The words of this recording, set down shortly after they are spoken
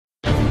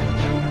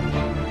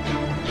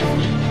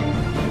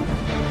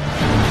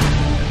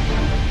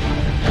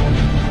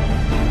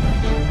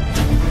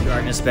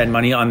to spend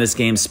money on this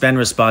game, spend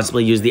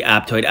responsibly. Use the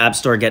Apptoid App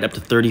Store. Get up to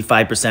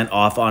 35%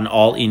 off on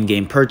all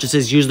in-game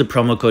purchases. Use the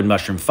promo code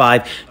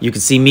Mushroom5. You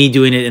can see me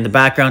doing it in the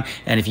background.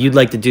 And if you'd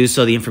like to do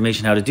so, the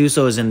information how to do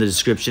so is in the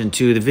description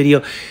to the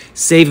video.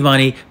 Save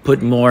money.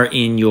 Put more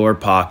in your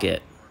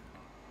pocket.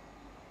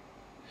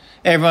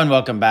 Hey everyone,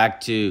 welcome back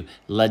to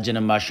Legend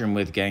of Mushroom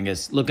with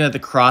Genghis. Looking at the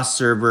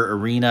cross-server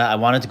arena, I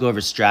wanted to go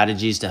over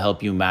strategies to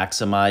help you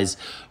maximize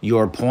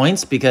your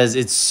points because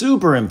it's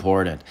super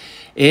important.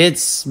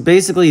 It's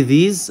basically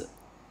these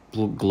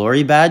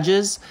glory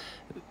badges.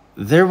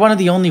 They're one of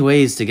the only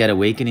ways to get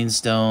awakening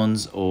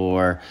stones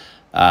or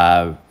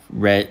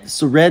red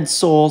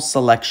soul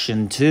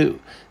selection too.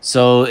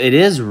 So it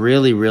is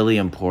really, really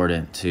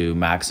important to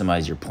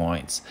maximize your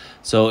points.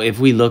 So if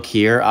we look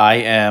here, I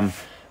am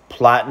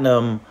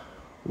Platinum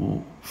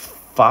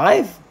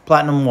 5,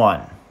 Platinum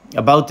 1,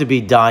 about to be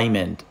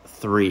Diamond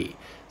 3.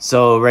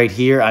 So right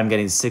here, I'm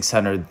getting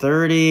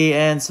 630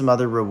 and some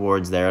other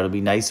rewards there. It'll be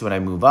nice when I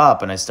move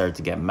up and I start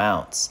to get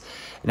mounts.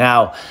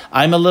 Now,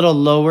 I'm a little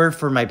lower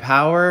for my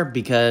power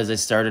because I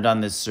started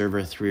on this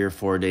server 3 or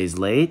 4 days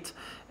late.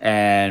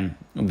 And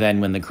then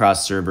when the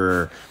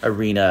cross-server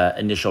arena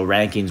initial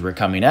rankings were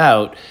coming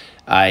out,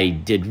 I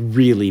did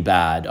really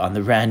bad on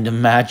the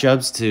random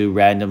matchups to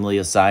randomly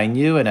assign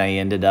you. And I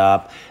ended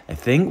up, I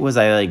think,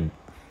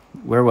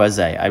 where was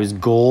I? I was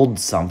gold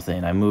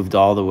something. I moved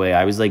all the way.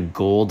 I was like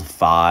gold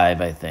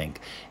 5, I think.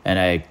 And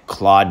I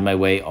clawed my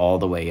way all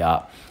the way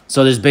up.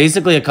 So there's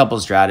basically a couple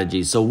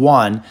strategies. So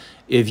one,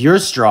 if you're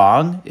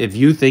strong, if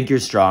you think you're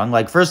strong,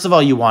 like first of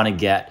all, you want to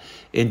get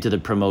into the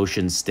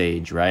promotion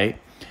stage, right?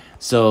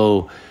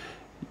 So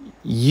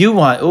you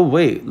want, oh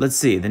wait, let's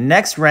see. The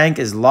next rank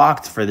is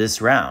locked for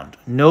this round.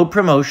 No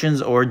promotions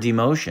or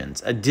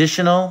demotions.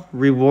 Additional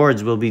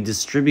rewards will be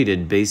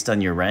distributed based on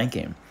your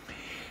ranking.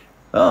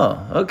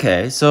 Oh,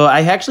 okay. So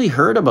I actually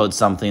heard about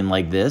something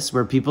like this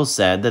where people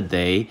said that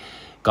they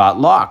got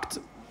locked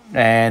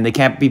and they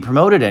can't be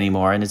promoted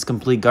anymore and it's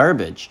complete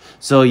garbage.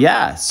 So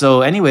yeah,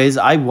 so anyways,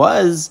 I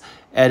was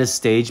at a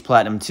stage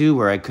Platinum 2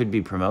 where I could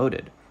be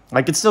promoted.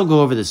 I could still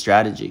go over the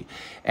strategy.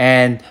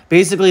 And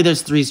basically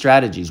there's 3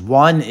 strategies.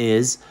 One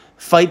is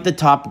fight the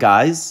top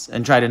guys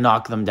and try to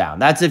knock them down.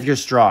 That's if you're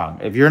strong.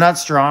 If you're not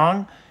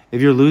strong,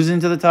 if you're losing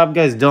to the top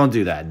guys, don't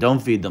do that. Don't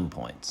feed them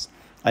points.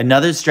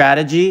 Another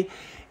strategy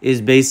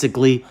is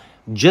basically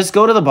just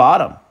go to the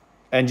bottom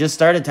and just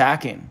start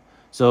attacking.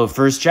 So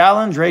first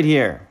challenge right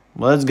here.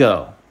 Let's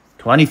go.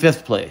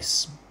 25th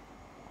place.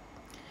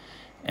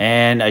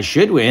 And I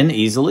should win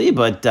easily,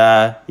 but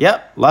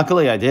yep,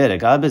 luckily I did. It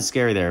got a bit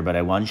scary there, but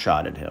I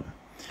one-shotted him.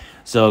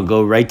 So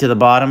go right to the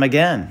bottom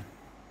again.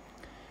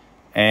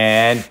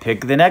 And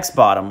pick the next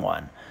bottom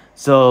one.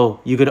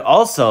 So you could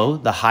also,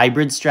 the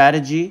hybrid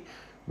strategy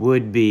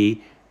would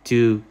be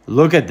to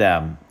look at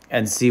them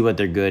and see what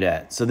they're good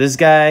at. So this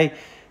guy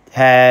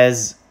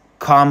has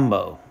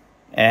combo.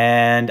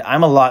 And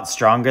I'm a lot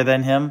stronger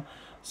than him,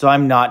 so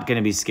I'm not going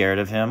to be scared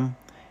of him.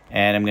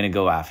 And I'm going to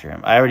go after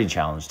him. I already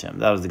challenged him.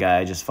 That was the guy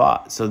I just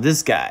fought. So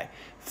this guy,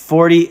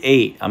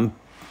 48. I'm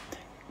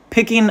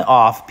picking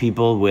off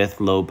people with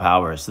low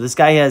power. So this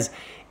guy has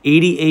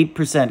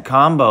 88%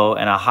 combo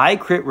and a high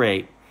crit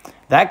rate.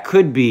 That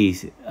could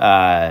be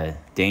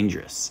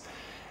dangerous.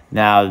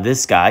 Now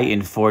this guy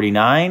in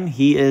 49,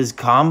 he is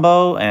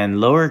combo and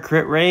lower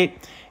crit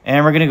rate.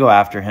 And we're going to go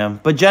after him.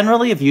 But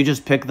generally, if you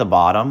just pick the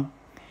bottom,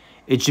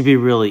 it should be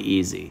really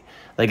easy.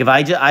 Like if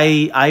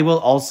I will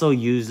also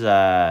use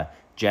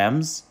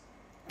gems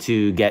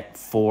to get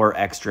 4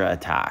 extra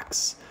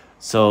attacks.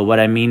 So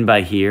what I mean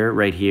by here,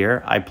 right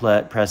here, I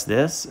press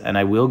this and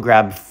I will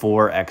grab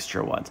 4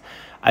 extra ones.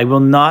 I will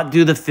not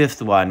do the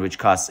 5th one, which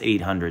costs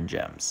 800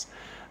 gems.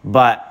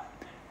 But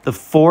the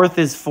 4th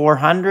is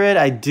 400.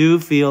 I do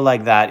feel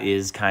like that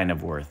is kind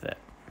of worth it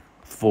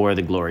for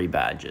the glory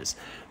badges.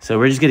 So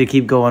we're just going to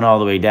keep going all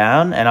the way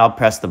down and I'll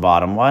press the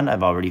bottom one.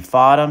 I've already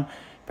fought him.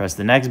 Press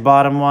the next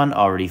bottom one.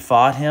 Already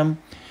fought him.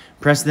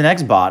 Press the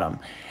next bottom.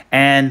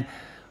 And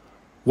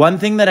one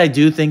thing that I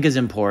do think is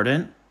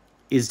important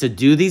is to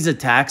do these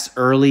attacks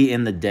early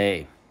in the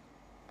day.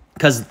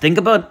 Because think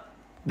about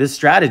this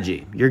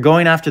strategy. You're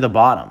going after the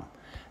bottom.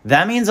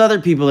 That means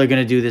other people are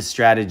going to do this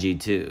strategy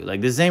too.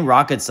 Like this ain't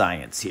rocket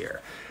science here.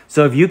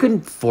 So if you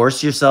can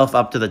force yourself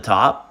up to the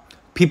top,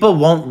 people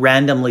won't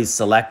randomly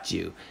select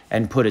you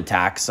and put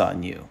attacks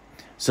on you.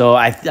 So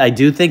I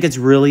do think it's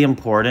really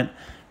important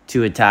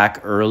to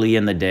attack early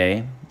in the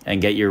day and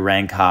get your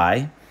rank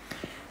high.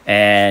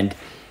 And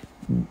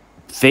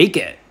fake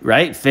it,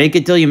 right? Fake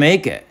it till you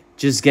make it.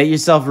 Just get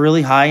yourself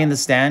really high in the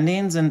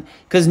standings. And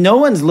because no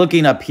one's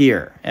looking up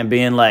here and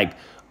being like,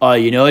 oh,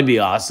 you know, it'd be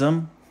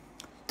awesome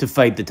to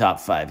fight the top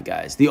 5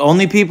 guys. The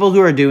only people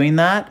who are doing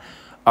that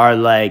are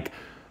like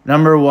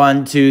number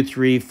 1, 2,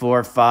 3,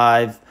 4,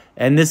 5.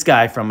 And this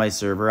guy from my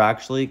server,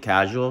 actually,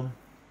 Casual.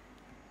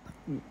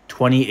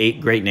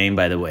 28, great name,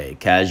 by the way.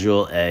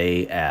 Casual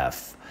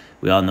AF.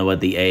 We all know what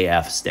the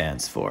AF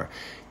stands for.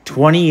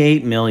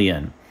 28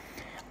 million.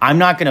 I'm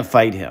not going to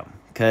fight him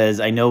because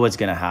I know what's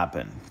going to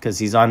happen because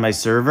he's on my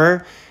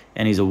server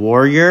and he's a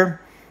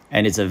warrior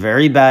And it's a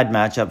very bad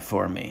matchup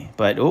for me.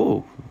 But,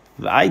 oh,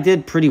 I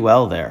did pretty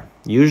well there.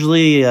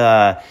 Usually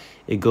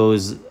it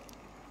goes a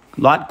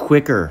lot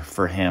quicker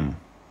for him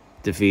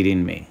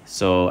defeating me.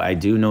 So I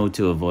do know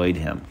to avoid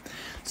him.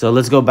 So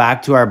let's go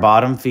back to our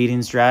bottom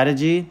feeding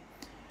strategy.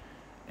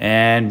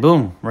 And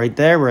boom, right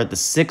there. We're at the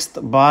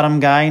 6th bottom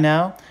guy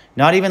now.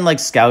 Not even like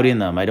scouting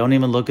them. I don't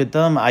even look at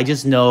them. I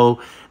just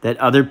know that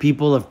other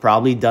people have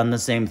probably done the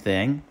same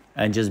thing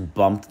and just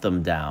bumped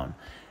them down.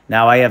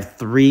 Now I have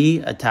 3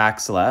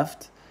 attacks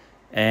left.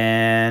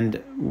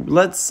 And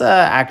let's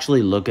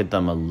actually look at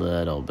them a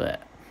little bit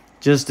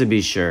just to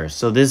be sure.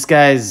 So this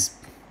guy's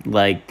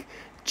like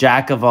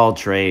jack of all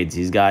trades.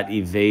 He's got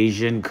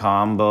evasion,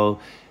 combo,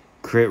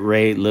 crit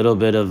rate, little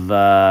bit of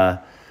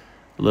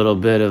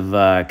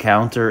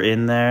counter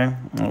in there.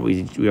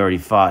 We already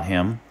fought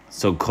him.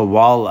 So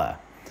Koala's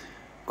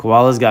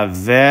got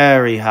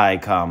very high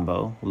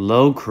combo,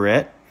 low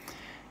crit,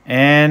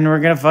 and we're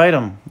gonna fight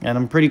him. And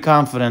I'm pretty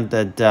confident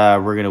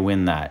that we're gonna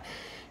win that.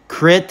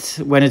 Crit,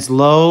 when it's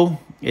low,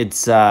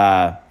 it's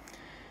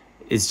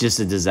just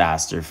a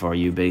disaster for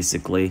you,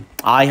 basically.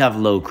 I have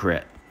low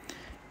crit,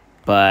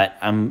 but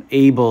I'm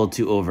able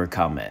to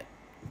overcome it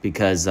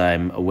because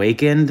I'm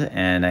awakened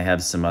and I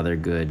have some other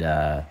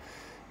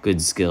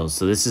good skills.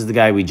 So this is the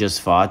guy we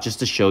just fought, just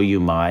to show you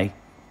my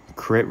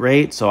crit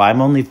rate. So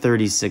I'm only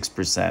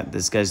 36%.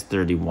 This guy's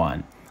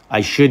 31.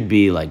 I should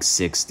be like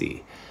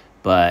 60,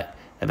 but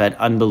I've had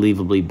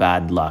unbelievably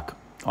bad luck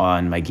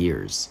on my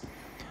gears.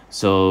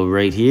 So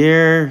right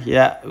here,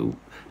 yeah,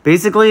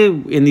 basically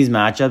in these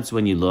matchups,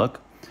 when you look,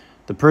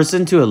 the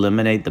person to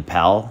eliminate the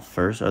pal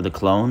first, or the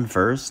clone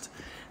first,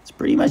 it's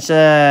pretty much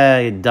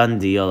a done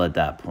deal at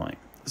that point.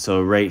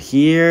 So right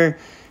here,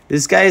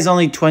 this guy is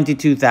only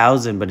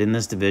 22,000, but in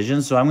this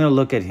division, so I'm going to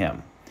look at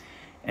him.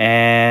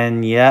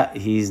 And yeah,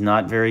 he's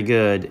not very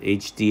good.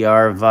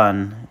 HDR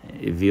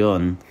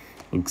Vion.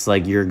 Looks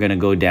like you're going to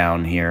go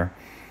down here.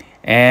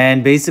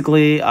 And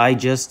basically, I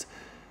just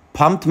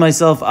pumped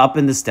myself up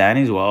in the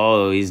standings.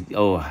 Whoa,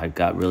 I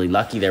got really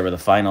lucky there with a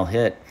final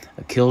hit,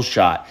 a kill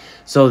shot.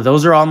 So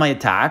those are all my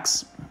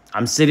attacks.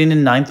 I'm sitting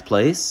in 9th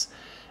place.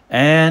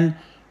 And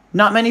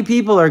not many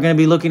people are going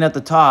to be looking at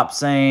the top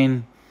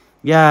saying,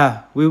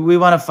 yeah, we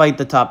want to fight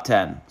the top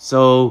 10.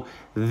 So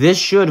this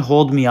should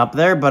hold me up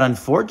there. But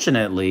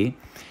unfortunately,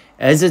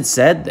 as it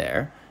said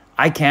there,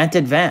 I can't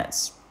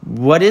advance.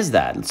 What is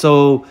that?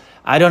 So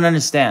I don't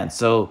understand.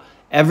 So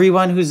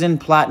everyone who's in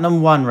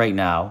Platinum 1 right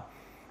now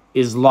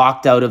is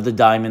locked out of the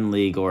Diamond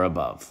League or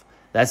above.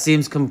 That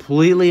seems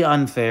completely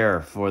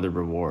unfair for the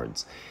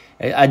rewards.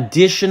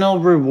 Additional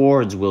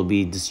rewards will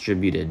be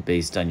distributed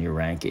based on your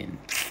ranking.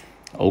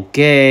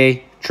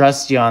 Okay,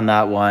 trust you on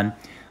that one.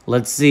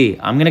 Let's see.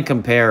 I'm going to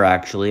compare,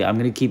 actually. I'm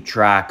going to keep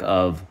track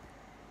of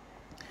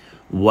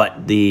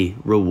what the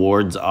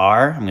rewards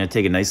are. I'm going to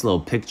take a nice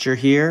little picture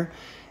here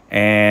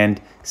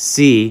and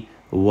see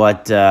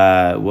what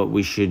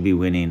we should be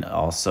winning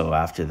also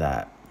after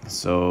that.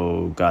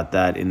 So got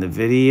that in the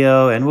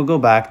video, and we'll go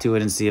back to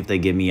it and see if they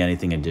give me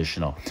anything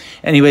additional.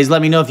 Anyways,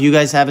 let me know if you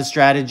guys have a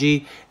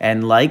strategy,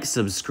 and like,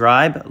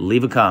 subscribe,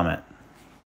 leave a comment.